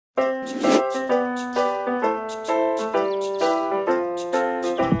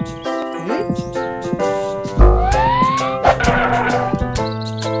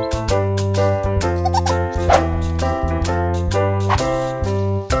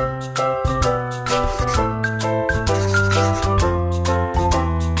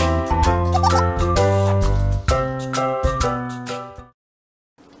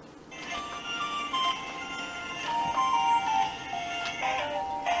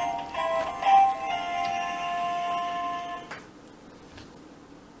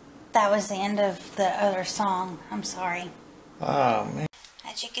That was the end of the other song. I'm sorry. Oh, man.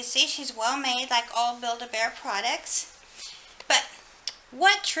 As you can see, she's well made like all Build-A-Bear products. But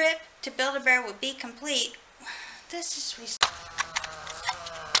what trip to Build-A-Bear would be complete? This is...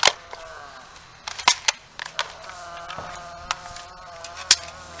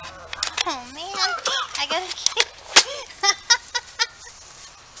 Oh, man. I gotta keep...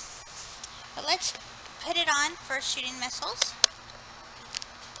 But let's put it on for shooting missiles.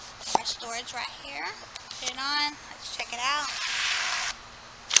 Our storage right here. Put it on. Let's check it out.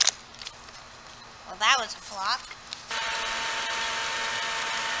 Well, that was a flop.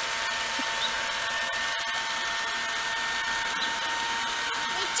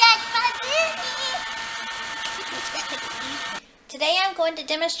 Today I'm going to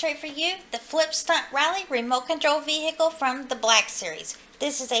demonstrate for you the Flip Stunt Rally remote control vehicle from the Black Series.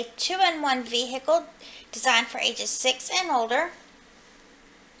 This is a 2-in-1 vehicle designed for ages 6 and older.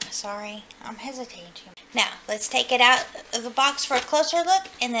 Sorry, I'm hesitating. Now, let's take it out of the box for a closer look,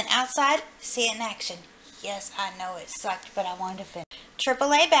 and then outside, see it in action. Yes, I know it sucked, but I wanted to finish.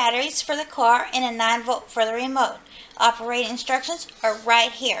 AAA batteries for the car and a 9-volt for the remote. Operating instructions are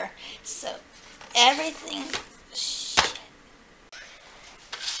right here. So, everything... Shit.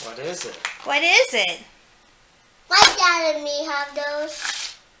 What is it? What is it? My dad and me have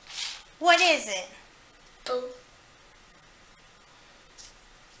those. What is it? Oh.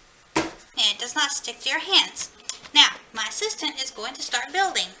 And it does not stick to your hands. Now, my assistant is going to start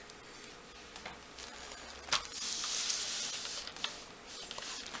building.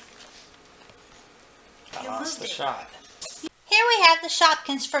 I lost the shot. Here we have the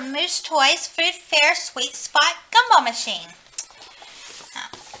Shopkins from Moose Toys Food Fair Sweet Spot Gumball Machine.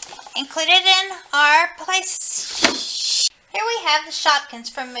 Included in our place. Here we have the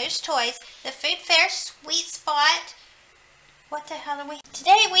Shopkins from Moose Toys, the Food Fair Sweet Spot. What the hell are we?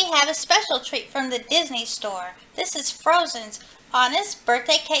 Today we have a special treat from the Disney store. This is Frozen's Honest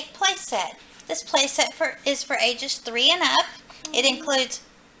Birthday Cake playset. This playset is for ages 3 and up. It includes...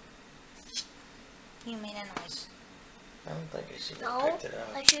 You made a noise. I don't think you should have picked it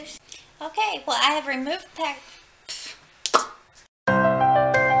up. Okay, well I have removed